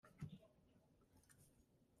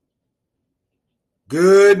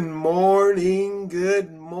Good morning,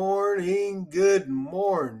 good morning, good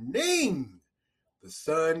morning. The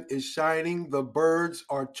sun is shining, the birds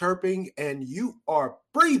are chirping, and you are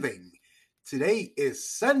breathing. Today is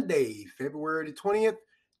Sunday, February the 20th,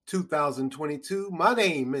 2022. My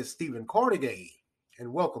name is Stephen Carnegie,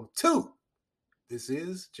 and welcome to This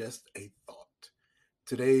Is Just a Thought.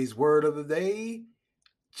 Today's word of the day,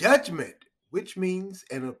 judgment, which means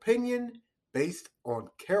an opinion based on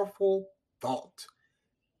careful thought.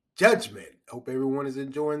 Judgment. Hope everyone is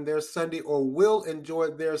enjoying their Sunday or will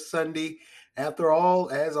enjoy their Sunday. After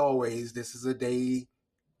all, as always, this is a day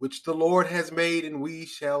which the Lord has made, and we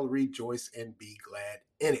shall rejoice and be glad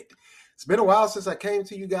in it. It's been a while since I came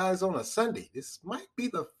to you guys on a Sunday. This might be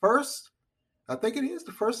the first, I think it is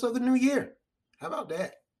the first of the new year. How about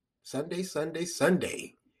that? Sunday, Sunday,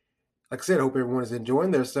 Sunday. Like I said, I hope everyone is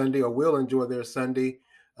enjoying their Sunday or will enjoy their Sunday.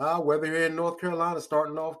 Weather here in North Carolina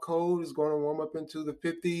starting off cold. It's going to warm up into the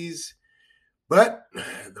 50s. But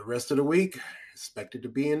the rest of the week, expected to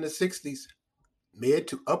be in the 60s, mid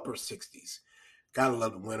to upper 60s. Gotta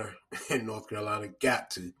love the winter in North Carolina. Got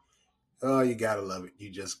to. Oh, you gotta love it. You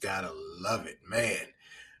just gotta love it, man.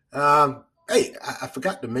 Hey, I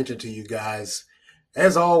forgot to mention to you guys,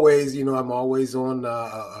 as always, I'm always on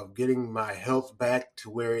getting my health back to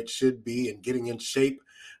where it should be and getting in shape.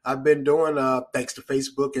 I've been doing, thanks to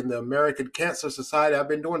Facebook and the American Cancer Society, I've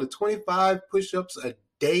been doing the 25 push-ups a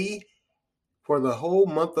day for the whole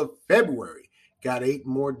month of February. Got 8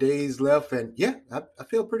 more days left, and yeah, I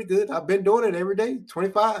feel pretty good. I've been doing it every day,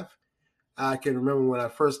 25. I can remember when I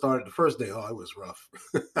first started the first day. Oh, it was rough.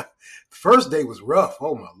 The first day was rough.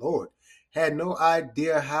 Oh, my Lord. Had no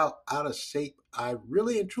idea how out of shape I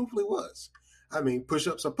really and truthfully was. I mean,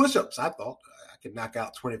 push-ups are push-ups. I thought I could knock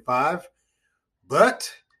out 25,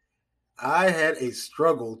 but I had a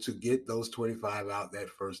struggle to get those 25 out that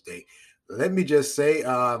first day. Let me just say,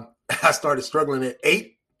 I started struggling at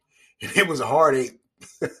 8, and it was a hard 8.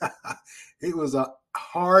 It was a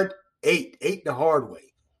hard 8 the hard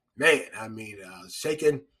way. Man, I mean,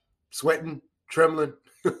 shaking, sweating, trembling,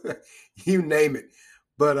 you name it.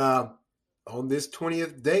 But on this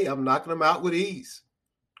 20th day, I'm knocking them out with ease,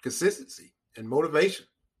 consistency, and motivation.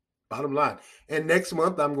 Bottom line. And next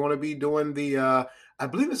month, I'm going to be doing I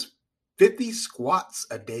believe it's 50 squats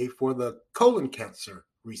a day for the colon cancer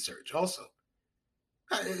research also.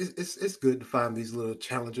 It's good to find these little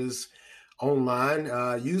challenges online.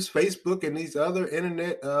 Use Facebook and these other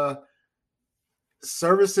internet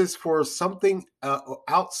services for something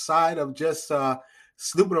outside of just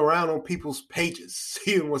snooping around on people's pages,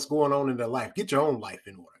 seeing what's going on in their life. Get your own life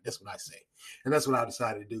in order. That's what I say. And that's what I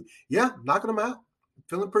decided to do. Yeah, knocking them out.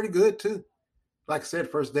 Feeling pretty good too. Like I said,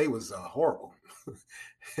 first day was horrible.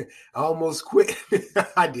 I almost quit.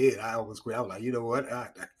 I did. I almost quit. I was like, you know what?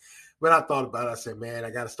 But I thought about it. I said, man, I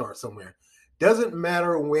got to start somewhere. Doesn't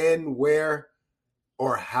matter when, where,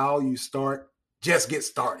 or how you start. Just get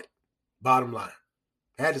started. Bottom line.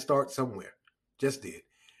 Had to start somewhere. Just did.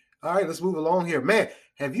 All right, let's move along here. Man,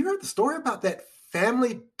 have you heard the story about that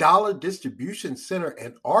Family Dollar Distribution Center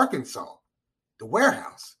in Arkansas? The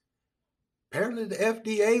warehouse. Apparently the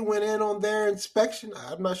FDA went in on their inspection.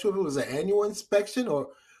 I'm not sure if it was an annual inspection or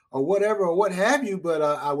whatever or what have you, but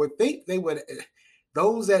I would think they would.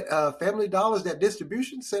 Those at Family Dollars, that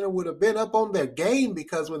distribution center, would have been up on their game,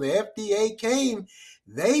 because when the FDA came,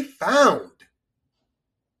 they found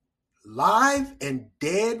live and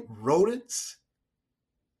dead rodents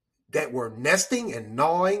that were nesting and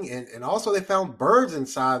gnawing, and also they found birds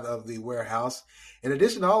inside of the warehouse. In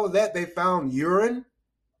addition to all of that, they found urine.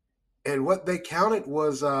 And what they counted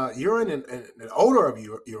was urine and an odor of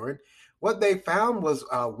urine. What they found was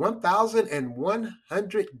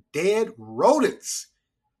 1,100 dead rodents.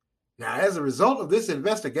 Now, as a result of this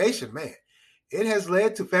investigation, man, it has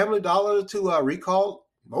led to Family Dollar to recall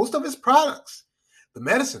most of its products: the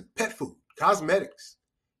medicine, pet food, cosmetics.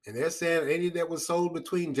 And they're saying any that was sold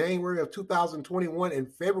between January of 2021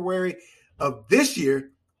 and February of this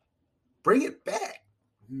year, bring it back.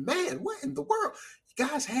 Man, what in the world? You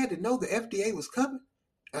guys had to know the FDA was coming.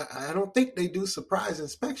 I don't think they do surprise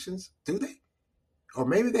inspections, do they? Or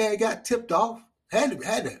maybe they had got tipped off. Had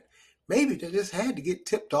to. Maybe they just had to get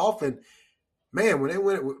tipped off. And man, when they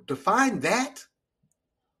went to find that,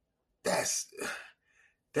 that's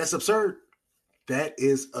absurd. That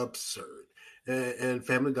is absurd. And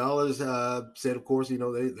Family Dollars said, of course, they're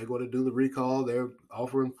going to do the recall. They're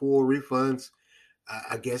offering full refunds.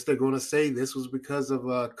 I guess they're going to say this was because of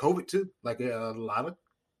COVID too, like a lot of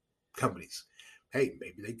companies. Hey,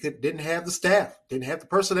 maybe they didn't have the staff, didn't have the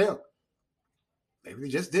personnel. Maybe they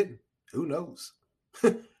just didn't. Who knows?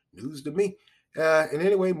 News to me. And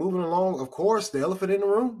anyway, moving along, of course, the elephant in the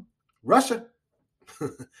room, Russia.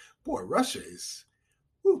 Boy, Russia is.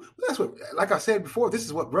 Ooh, that's what, like I said before, this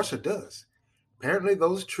is what Russia does. Apparently,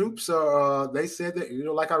 those troops are. They said that,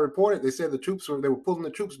 like I reported, they said they were pulling the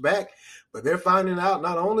troops back, but they're finding out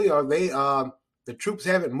not only are they the troops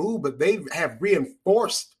haven't moved, but they have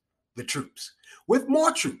reinforced the troops with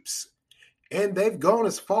more troops, and they've gone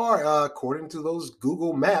as far, according to those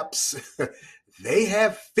Google Maps, they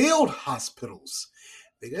have field hospitals.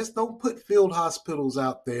 They just don't put field hospitals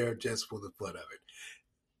out there just for the fun of it.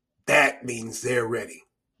 That means they're ready.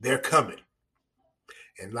 They're coming.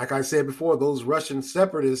 And like I said before, those Russian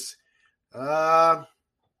separatists, uh,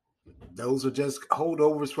 those are just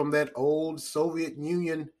holdovers from that old Soviet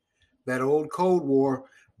Union, that old Cold War.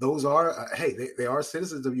 Those are, hey, they are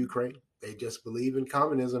citizens of Ukraine. They just believe in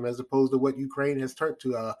communism as opposed to what Ukraine has turned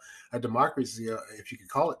to a democracy, if you could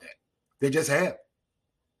call it that. They just have.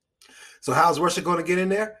 So how's Russia going to get in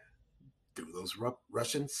there? Through those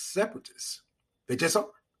Russian separatists. They just are.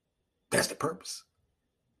 That's the purpose.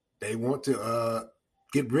 They want to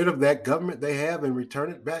get rid of that government they have and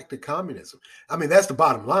return it back to communism. I mean, that's the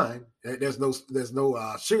bottom line. There's no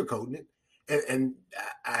sugarcoating it. And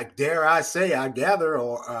I dare I say, I gather,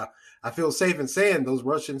 or I feel safe in saying those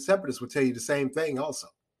Russian separatists would tell you the same thing also.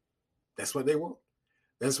 That's what they want.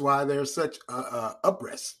 That's why there's such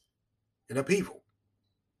unrest and upheaval.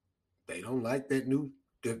 They don't like that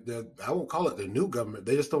I won't call it the new government.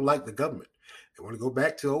 They just don't like the government. They want to go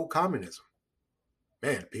back to old communism.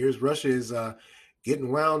 Man, it appears Russia is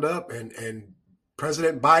getting wound up, and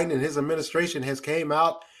President Biden and his administration has came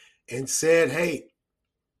out and said, hey,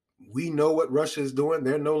 we know what Russia is doing.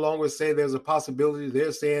 They're no longer saying there's a possibility.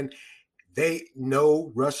 They're saying they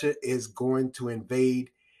know Russia is going to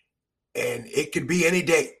invade, and it could be any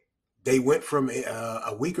day. They went from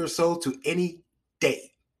a week or so to any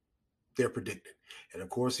day, they're predicting. And of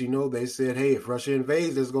course, they said, hey, if Russia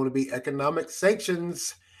invades, there's going to be economic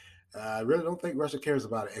sanctions. I really don't think Russia cares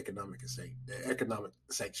about economic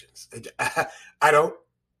sanctions. I don't.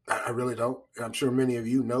 I really don't. I'm sure many of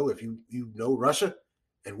you know, if you know Russia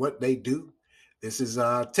and what they do. This is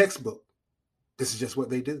textbook. This is just what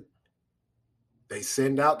they do. They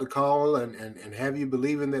send out the call and have you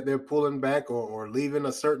believing that they're pulling back or leaving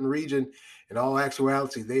a certain region. In all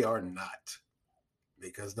actuality, they are not.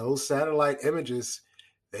 Because those satellite images,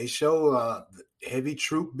 they show heavy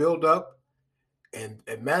troop buildup. And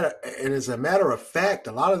as a matter of fact,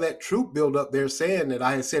 a lot of that troop buildup they're saying that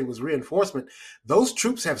I had said was reinforcement, those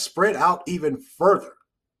troops have spread out even further,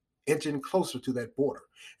 inching closer to that border.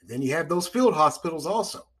 And then you have those field hospitals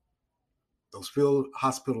also. Those field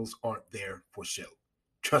hospitals aren't there for show.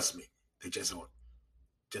 Trust me, they just aren't.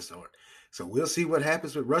 Just aren't. So we'll see what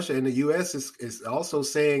happens with Russia. And the U.S. is also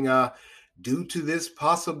saying, due to this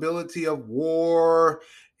possibility of war,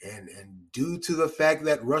 and due to the fact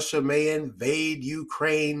that Russia may invade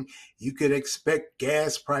Ukraine, you could expect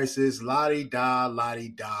gas prices, la-di-da,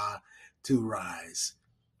 to rise.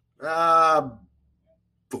 Phooey.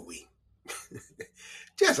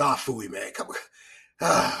 Just phooey, man. Come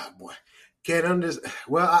on. Boy.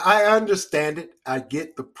 Well, I understand it. I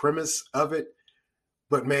get the premise of it.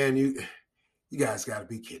 But, man, you guys got to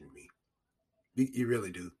be kidding me. You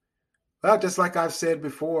really do. Well, just like I've said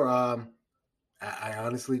before, I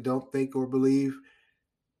honestly don't think or believe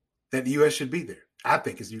that the U.S. should be there. I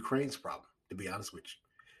think it's Ukraine's problem, to be honest with you.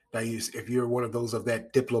 Now, if you're one of those of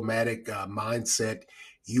that diplomatic mindset,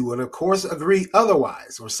 you would, of course, agree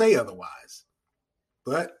otherwise or say otherwise.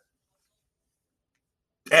 But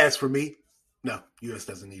as for me, no, U.S.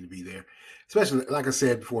 doesn't need to be there. Especially, like I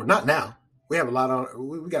said before, not now. We have a lot on.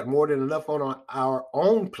 We got more than enough on our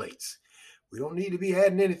own plates. We don't need to be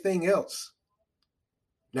adding anything else.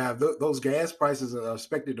 Now, those gas prices are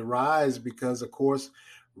expected to rise because, of course,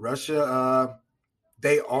 Russia,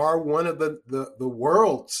 they are one of the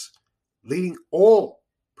world's leading oil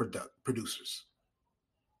producers.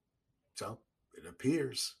 So it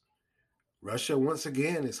appears Russia, once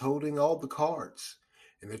again, is holding all the cards.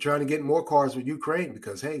 And they're trying to get more cards with Ukraine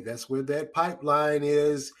because, hey, that's where that pipeline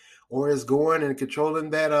is or is going, and controlling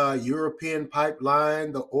that European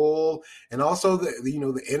pipeline, the oil, and also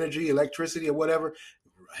the energy, electricity, or whatever.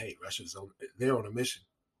 Hey, they're on a mission.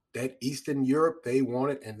 That Eastern Europe, they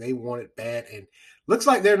want it, and they want it bad. And looks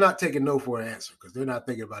like they're not taking no for an answer because they're not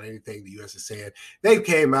thinking about anything the U.S. is saying. They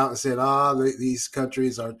came out and said, these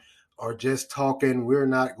countries are just talking. We're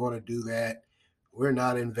not going to do that. We're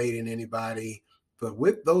not invading anybody. But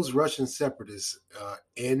with those Russian separatists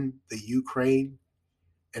in the Ukraine,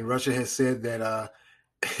 and Russia has said that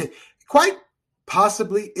quite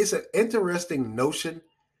possibly it's an interesting notion.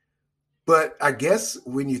 But I guess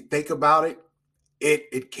when you think about it,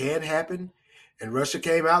 It can happen. And Russia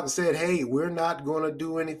came out and said, hey, we're not going to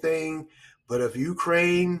do anything, but if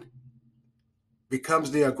Ukraine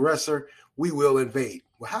becomes the aggressor, we will invade.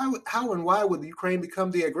 Well, how and why would Ukraine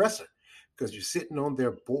become the aggressor? Because you're sitting on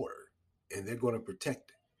their border and they're going to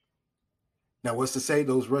protect it. Now, what's to say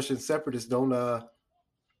those Russian separatists don't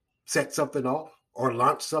set something off or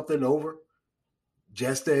launch something over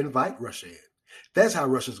just to invite Russia in? That's how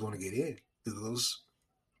Russia's going to get in, through those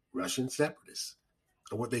Russian separatists,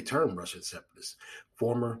 or what they term Russian separatists,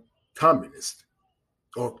 former communists,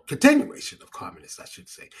 or continuation of communists, I should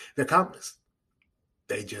say. They're communists.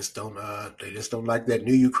 They just don't. They just don't like that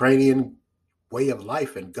new Ukrainian way of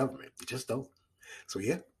life and government. They just don't. So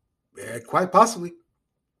yeah, quite possibly,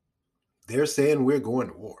 they're saying we're going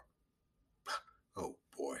to war. Oh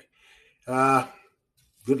boy.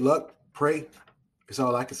 Good luck. Pray. That's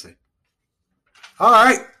all I can say. All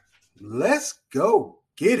right, let's go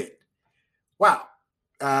get it. Wow.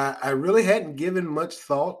 I really hadn't given much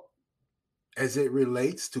thought as it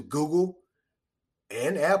relates to Google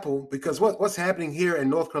and Apple, because what's happening here in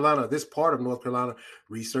North Carolina, this part of North Carolina,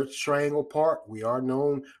 Research Triangle Park, we are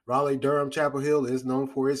known, Raleigh, Durham, Chapel Hill is known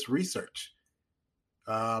for its research.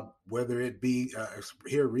 Whether it be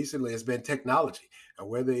here recently, it's been technology, or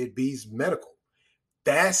whether it be medical.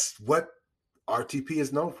 That's what RTP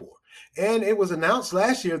is known for. And it was announced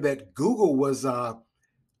last year that Google was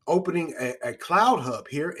opening a cloud hub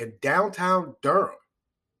here in downtown Durham.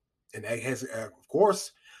 And that has, of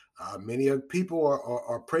course, many of people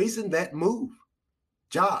are praising that move.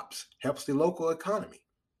 Jobs, helps the local economy.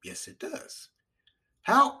 Yes, it does.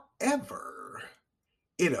 However,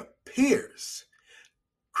 it appears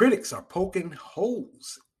critics are poking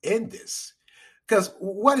holes in this, because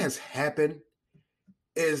what has happened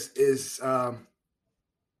is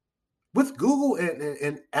with Google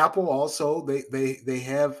and Apple also, they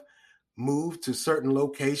have moved to certain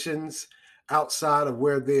locations outside of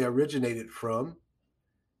where they originated from.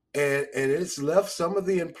 And it's left some of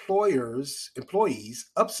the employees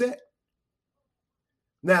upset.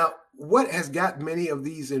 Now, what has got many of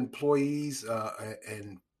these employees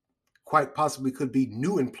and quite possibly could be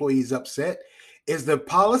new employees upset is the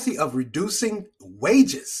policy of reducing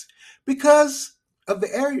wages because of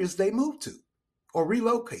the areas they move to or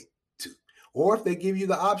relocate to, or if they give you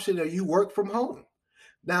the option that you work from home.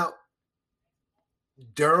 Now,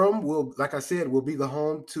 Durham will, like I said, will be the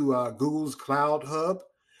home to Google's Cloud Hub.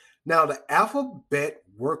 Now, the Alphabet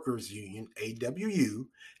Workers Union, AWU,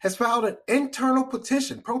 has filed an internal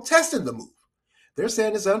petition protesting the move. They're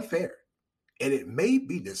saying it's unfair and it may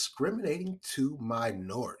be discriminating to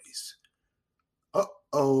minorities.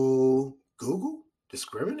 Uh-oh, Google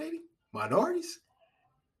discriminating minorities?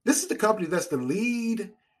 This is the company that's the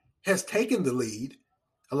lead, has taken the lead,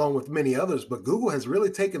 along with many others, but Google has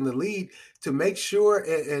really taken the lead to make sure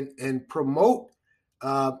and promote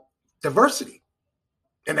diversity.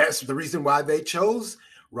 And that's the reason why they chose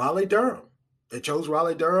Raleigh Durham. They chose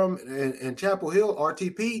Raleigh Durham and Chapel Hill,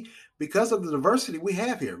 RTP, because of the diversity we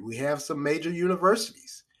have here. We have some major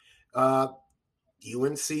universities,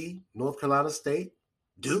 UNC, North Carolina State,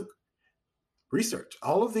 Duke, research.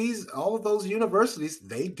 All of those universities,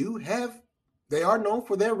 they are known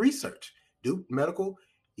for their research. Duke Medical,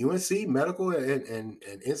 UNC Medical, and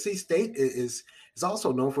NC State is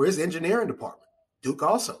also known for its engineering department. Duke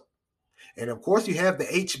also. And of course, you have the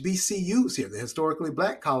HBCUs here, the historically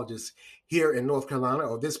black colleges here in North Carolina,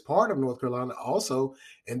 or this part of North Carolina also,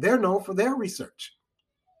 and they're known for their research.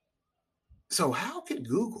 So how can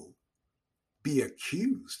Google be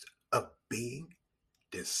accused of being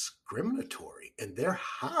discriminatory in their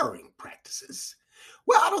hiring practices?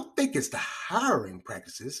 Well, I don't think it's the hiring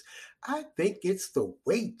practices. I think it's the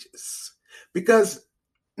wages. Because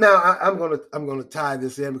now I'm gonna tie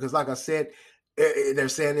this in, because like I said, they're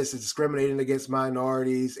saying this is discriminating against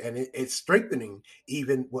minorities, and it's strengthening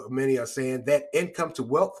even what many are saying, that income to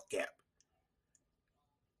wealth gap.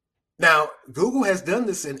 Now, Google has done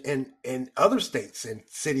this in other states and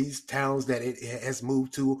cities, towns that it has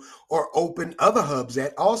moved to or opened other hubs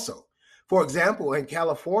at also. For example, in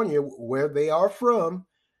California, where they are from,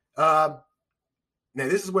 now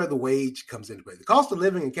this is where the wage comes into play. The cost of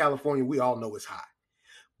living in California, we all know, is high.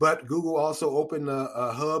 But Google also opened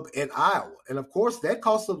a hub in Iowa. And of course, that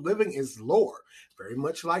cost of living is lower, very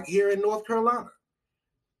much like here in North Carolina.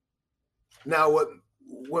 Now,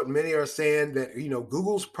 what many are saying, that,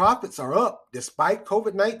 Google's profits are up despite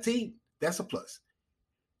COVID-19. That's a plus.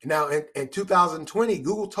 Now, in 2020,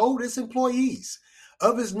 Google told its employees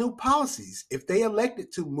of its new policies if they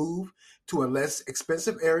elected to move to a less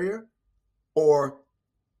expensive area or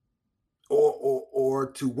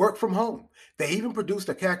or to work from home. They even produced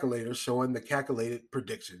a calculator showing the calculated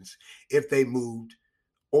predictions if they moved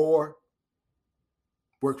or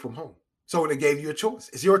work from home. So they gave you a choice.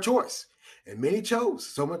 It's your choice. And many chose,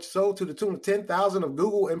 so much so to the tune of 10,000 of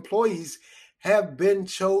Google employees have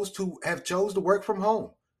chose to work from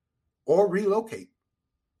home or relocate.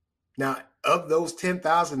 Now, of those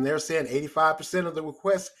 10,000, they're saying 85% of the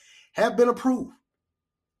requests have been approved.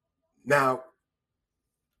 Now,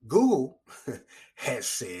 Google has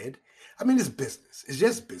said, I mean, it's business. It's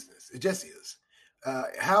just business. It just is.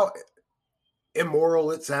 How immoral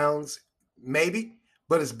it sounds, maybe,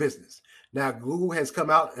 but it's business. Now, Google has come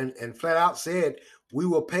out and flat out said, we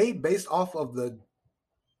will pay based off of the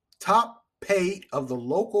top pay of the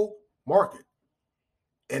local market.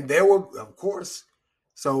 And there will, of course,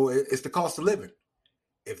 so it's the cost of living.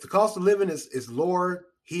 If the cost of living is lower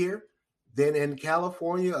here than in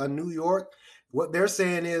California or New York, what they're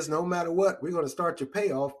saying is no matter what, we're going to start your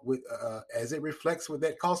payoff with as it reflects with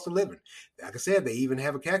that cost of living. Like I said, they even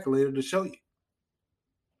have a calculator to show you.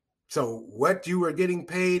 So what you are getting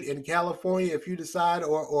paid in California, if you decide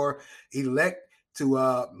or elect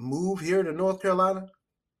to move here to North Carolina,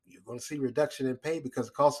 you're going to see reduction in pay because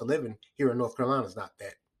the cost of living here in North Carolina is not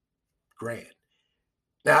that grand.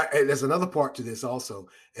 Now, there's another part to this also,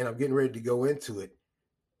 and I'm getting ready to go into it.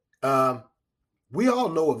 We all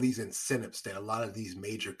know of these incentives that a lot of these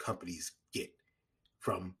major companies get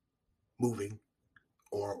from moving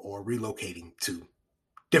or relocating to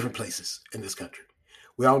different places in this country.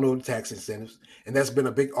 We all know the tax incentives, and that's been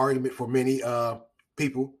a big argument for many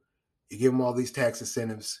people. You give them all these tax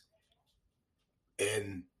incentives,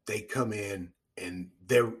 and they come in and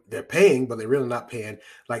they're paying, but they're really not paying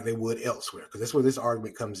like they would elsewhere, because that's where this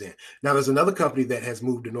argument comes in. Now, there's another company that has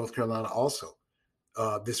moved to North Carolina also,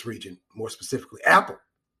 this region, more specifically, Apple.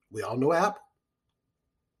 We all know Apple.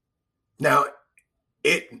 Now,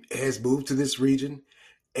 it has moved to this region,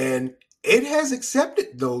 and it has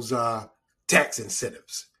accepted those tax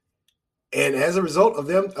incentives. And as a result of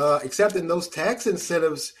them accepting those tax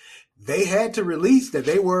incentives, they had to release that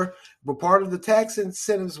they were part of the tax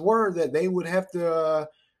incentives were that they would have to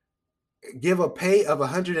give a pay of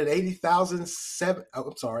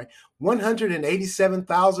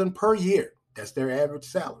 $187,000 per year. That's their average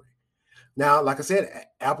salary. Now, like I said,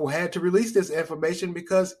 Apple had to release this information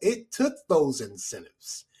because it took those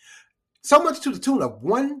incentives. So much to the tune of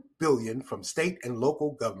 $1 billion from state and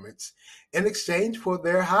local governments in exchange for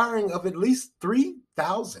their hiring of at least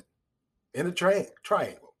 3,000 in a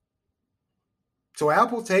triangle. So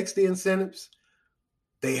Apple takes the incentives.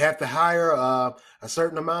 They have to hire a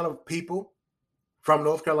certain amount of people from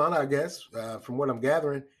North Carolina, I guess, from what I'm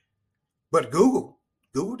gathering. But Google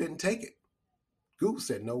didn't take it. Google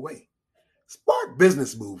said, no way. Smart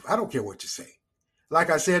business move. I don't care what you say.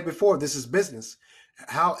 Like I said before, this is business.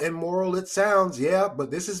 How immoral it sounds, yeah,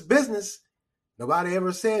 but this is business. Nobody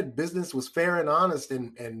ever said business was fair and honest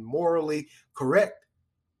and morally correct,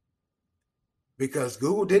 because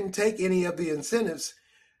Google didn't take any of the incentives.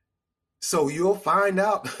 So you'll find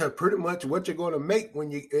out pretty much what you're going to make when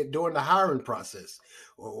during the hiring process,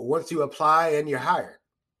 or once you apply and you're hired.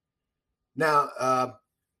 Now,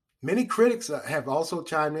 many critics have also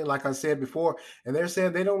chimed in, like I said before, and they're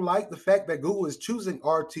saying they don't like the fact that Google is choosing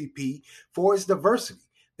RTP for its diversity.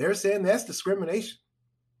 They're saying that's discrimination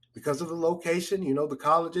because of the location, the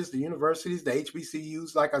colleges, the universities, the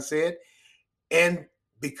HBCUs, like I said. And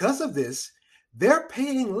because of this, they're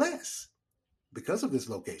paying less because of this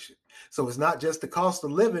location. So it's not just the cost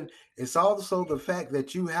of living. It's also the fact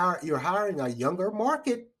that you're hiring a younger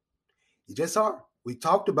market. You just are. We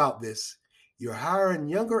talked about this. You're hiring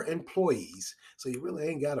younger employees, so you really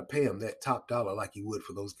ain't got to pay them that top dollar like you would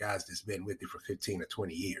for those guys that's been with you for 15 or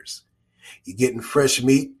 20 years. You're getting fresh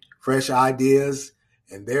meat, fresh ideas,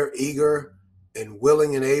 and they're eager and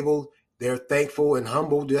willing and able. They're thankful and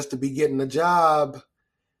humble just to be getting a job.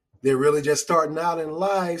 They're really just starting out in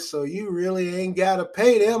life, so you really ain't got to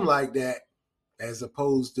pay them like that, as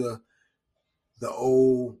opposed to the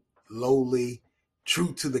old, lowly,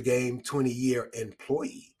 true to the game 20-year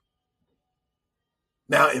employee.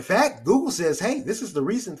 Now, in fact, Google says, hey, this is the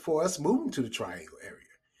reason for us moving to the Triangle area.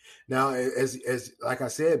 Now, as like I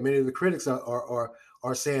said, many of the critics are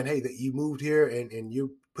saying, hey, that you moved here and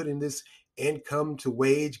you put in this income to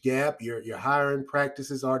wage gap, your hiring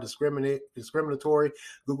practices are discriminatory.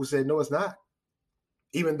 Google said, no, it's not.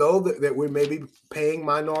 Even though that we may be paying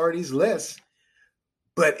minorities less,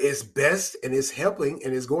 but it's best and it's helping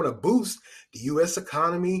and it's going to boost the U.S.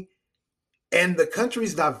 economy and the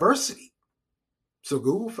country's diversity. So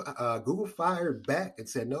Google fired back and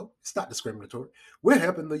said, no, it's not discriminatory. We're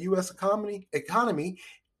helping the U.S. economy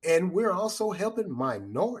And we're also helping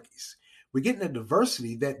minorities. We're getting the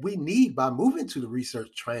diversity that we need by moving to the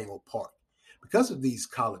Research Triangle Park because of these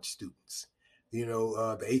college students. The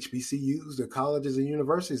HBCUs, the colleges and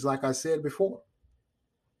universities, like I said before.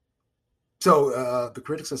 So the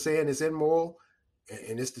critics are saying it's immoral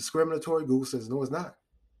and it's discriminatory. Google says, no, it's not.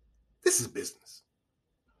 This is business.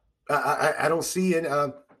 I don't see it.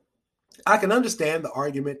 I can understand the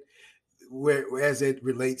argument as it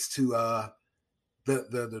relates to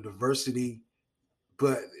the diversity,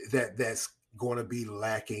 but that's going to be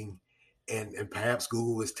lacking, and perhaps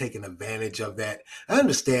Google is taking advantage of that. I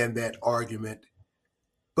understand that argument,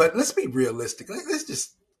 but let's be realistic. Let's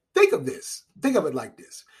just think of this. Think of it like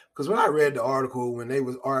this. Because when I read the article, when they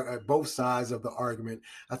was both sides of the argument,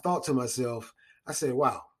 I thought to myself, I said,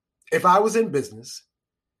 wow, if I was in business,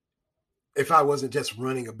 if I wasn't just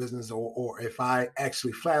running a business, or if I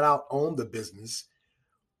actually flat out owned the business,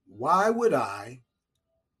 why would I,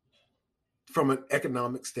 from an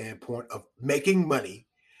economic standpoint of making money,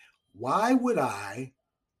 why would I,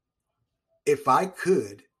 if I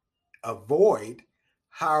could, avoid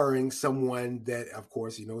hiring someone that, of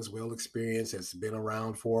course, is well experienced, has been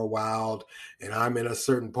around for a while, and I'm in a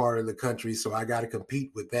certain part of the country, so I got to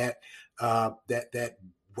compete with that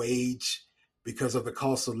wage because of the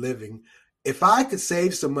cost of living. If I could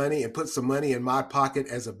save some money and put some money in my pocket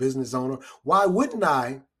as a business owner, why wouldn't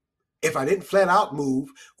I, if I didn't flat out move,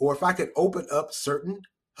 or if I could open up certain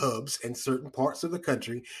hubs in certain parts of the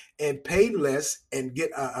country and pay less and get,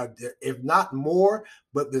 if not more,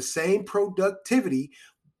 but the same productivity,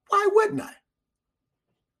 why wouldn't I?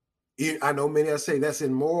 I know many will say that's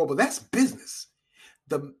immoral, but that's business.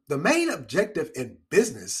 The main objective in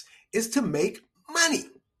business is to make money.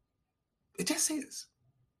 It just is.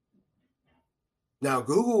 Now,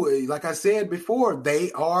 Google, like I said before,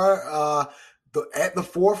 they are at the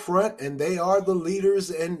forefront, and they are the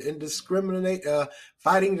leaders in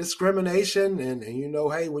fighting discrimination. And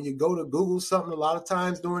hey, when you go to Google something, a lot of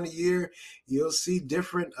times during the year, you'll see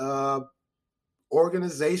different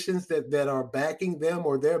organizations that are backing them,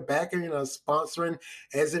 or they're backing and sponsoring,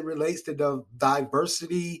 as it relates to the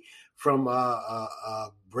diversity, from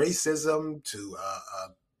racism to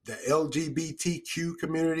the LGBTQ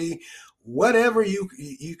community. Whatever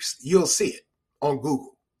you'll see it on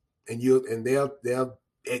Google, and they'll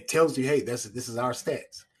it tells you, hey, this is our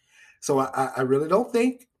stats. So I really don't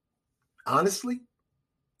think, honestly,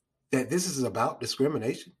 that this is about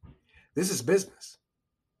discrimination. This is business.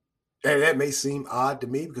 And that may seem odd to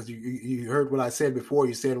me, because you heard what I said before.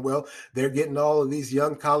 You said, well, they're getting all of these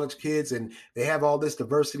young college kids, and they have all this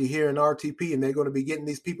diversity here in RTP, and they're going to be getting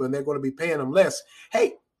these people, and they're going to be paying them less.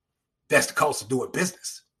 Hey, that's the cost of doing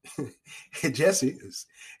business. It just is.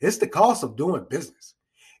 It's the cost of doing business.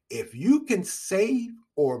 If you can save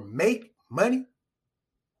or make money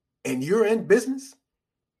and you're in business,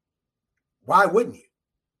 why wouldn't you?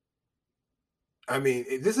 I mean,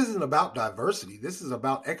 this isn't about diversity. This is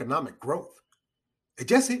about economic growth. It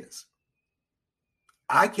just is.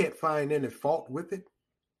 I can't find any fault with it.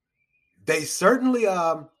 They certainly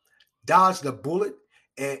dodged a bullet,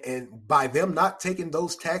 and by them not taking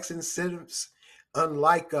those tax incentives,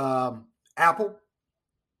 unlike Apple.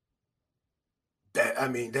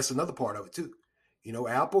 That's another part of it too.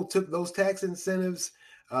 Apple took those tax incentives,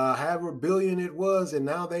 however billion it was, and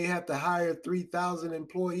now they have to hire 3,000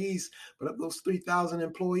 employees. But of those 3,000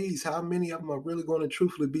 employees, how many of them are really going to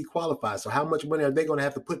truthfully be qualified? So how much money are they going to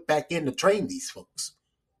have to put back in to train these folks?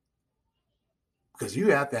 Because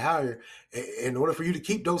you have to hire, in order for you to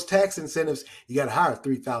keep those tax incentives, you got to hire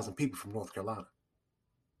 3,000 people from North Carolina,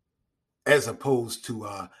 as opposed to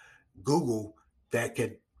Google, that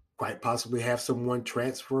could quite possibly have someone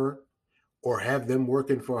transfer or have them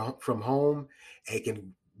working from home, and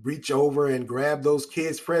can reach over and grab those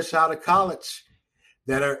kids fresh out of college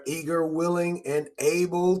that are eager, willing, and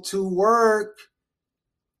able to work.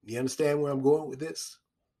 You understand where I'm going with this?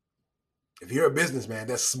 If you're a businessman,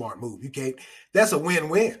 that's a smart move. That's a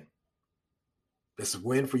win-win. That's a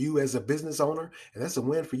win for you as a business owner, and that's a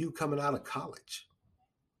win for you coming out of college.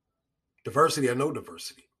 Diversity or no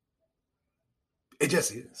diversity. It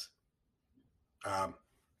just is.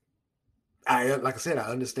 Like I said, I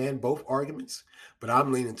understand both arguments, but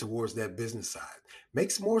I'm leaning towards that business side.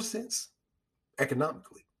 Makes more sense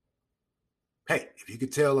economically. Hey, if you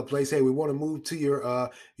could tell a place, hey, we want to move to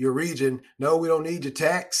your region. No, we don't need your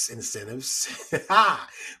tax incentives.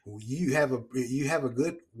 You have a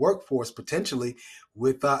good workforce potentially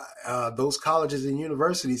with those colleges and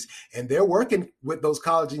universities, and they're working with those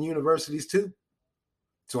colleges and universities too.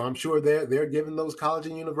 So I'm sure they're giving those colleges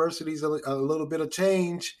and universities a little bit of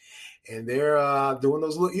change, and they're doing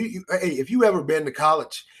those little. Hey, if you ever been to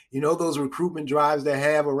college, those recruitment drives they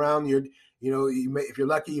have around your. If you're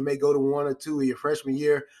lucky, you may go to one or two of your freshman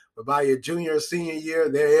year, but by your junior or senior year,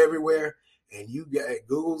 they're everywhere, and you got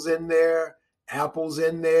Google's in there, Apple's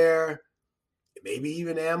in there, maybe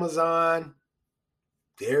even Amazon.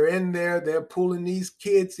 They're in there. They're pulling these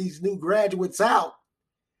kids, these new graduates out.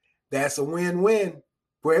 That's a win-win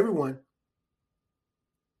for everyone.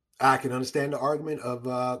 I can understand the argument of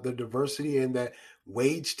the diversity and that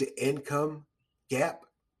wage to income gap,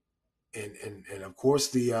 and of course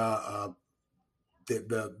the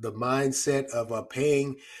mindset of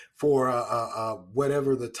paying for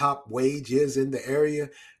whatever the top wage is in the area.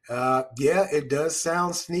 Yeah, it does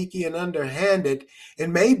sound sneaky and underhanded. It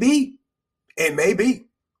may be,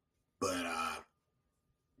 but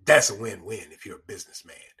that's a win-win if you're a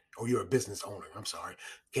businessman. Or you're a business owner. I'm sorry.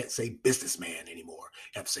 Can't say businessman anymore.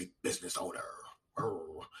 Have to say business owner.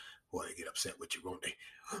 Oh, boy, they get upset with you, won't they?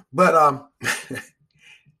 But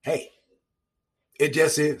hey, it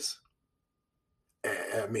just is.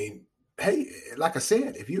 I mean, hey, like I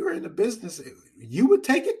said, if you were in the business, you would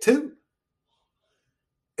take it too.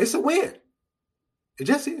 It's a win. It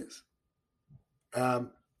just is.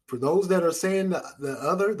 For those that are saying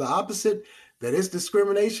the opposite, that is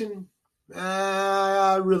discrimination,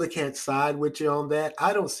 I really can't side with you on that.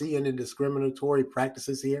 I don't see any discriminatory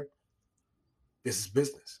practices here. This is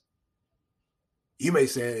business. You may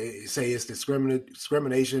say it's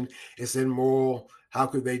discrimination, it's immoral. How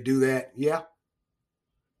could they do that? Yeah.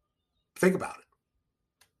 Think about it.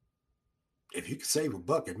 If you could save a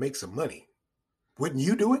buck and make some money, wouldn't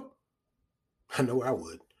you do it? I know I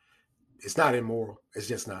would. It's not immoral. It's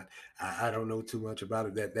just not. I don't know too much about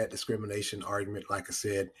it. That discrimination argument, like I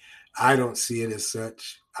said, I don't see it as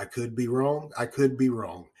such. I could be wrong. It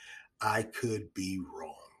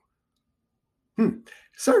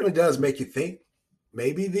certainly does make you think.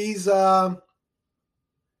 Maybe these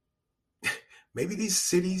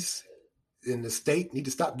cities in the state need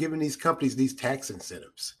to stop giving these companies these tax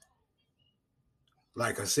incentives.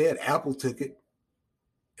 Like I said, Apple took it,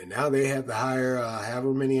 and now they have to hire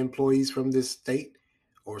however many employees from this state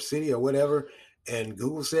or city or whatever. And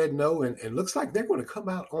Google said no, and it looks like they're going to come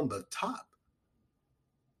out on the top.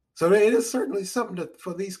 So it is certainly something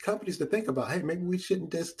for these companies to think about. Hey, maybe we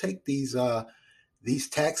shouldn't just take these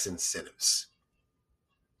tax incentives,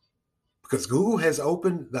 because Google has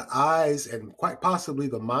opened the eyes and quite possibly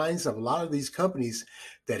the minds of a lot of these companies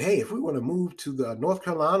that, hey, if we want to move to the North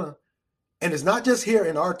Carolina, and it's not just here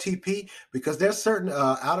in RTP, because there's certain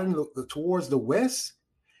out in towards the west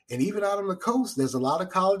and even out on the coast, there's a lot of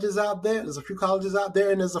colleges out there. There's a few colleges out there,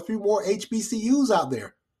 and there's a few more HBCUs out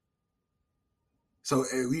there. So,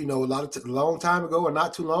 a long time ago, or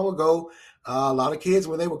not too long ago, a lot of kids,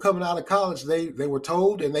 when they were coming out of college, they were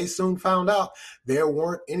told, and they soon found out, there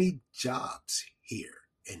weren't any jobs here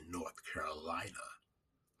in North Carolina.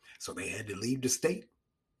 So they had to leave the state.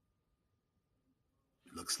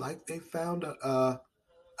 Looks like they found a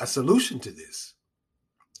solution to this.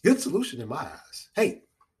 Good solution in my eyes. Hey,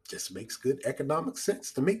 just makes good economic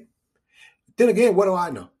sense to me. Then again, what do I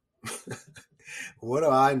know? What do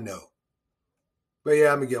I know? But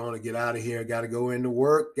yeah, I'm going to get out of here. Got to go into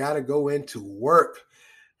work. Not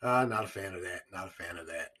a fan of that. Not a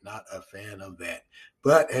fan of that.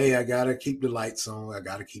 But hey, I got to keep the lights on.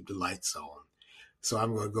 So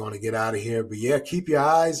I'm going to get out of here. But yeah, keep your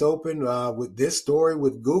eyes open with this story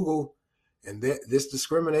with Google and this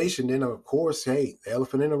discrimination. Then, of course, hey, the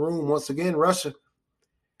elephant in the room, once again, Russia.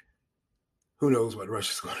 Who knows what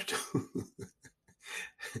Russia's going to do?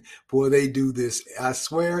 Boy, they do this. I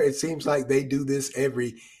swear it seems like they do this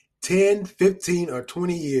every 10, 15, or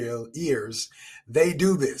 20 years. They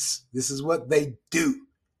do this. This is what they do.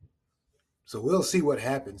 So we'll see what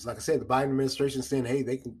happens. Like I said, the Biden administration saying, hey,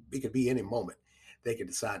 it could be any moment. They could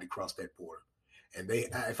decide to cross that border. And they,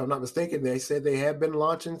 if I'm not mistaken, they said they have been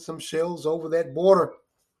launching some shells over that border.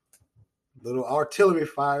 Little artillery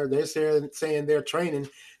fire. They're saying they're training.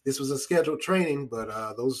 This was a scheduled training,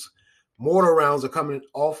 but those mortar rounds are coming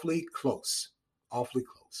awfully close.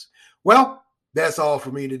 Well, that's all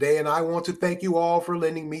for me today, and I want to thank you all for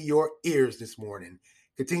lending me your ears this morning.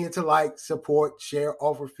 Continue to like, support, share,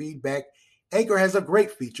 offer feedback. Anchor has a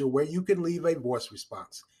great feature where you can leave a voice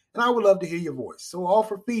response, and I would love to hear your voice, so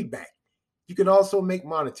offer feedback. You can also make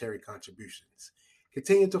monetary contributions.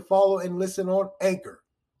 Continue to follow and listen on Anchor,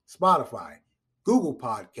 Spotify, Google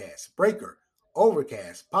Podcasts, Breaker,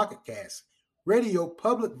 Overcast, Pocket Cast, Radio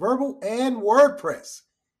Public, Verbal, and WordPress.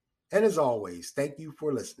 And as always, thank you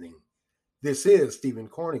for listening. This is Stephen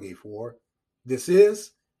Cornegay for This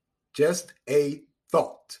Is Just a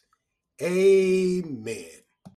Thought. Amen.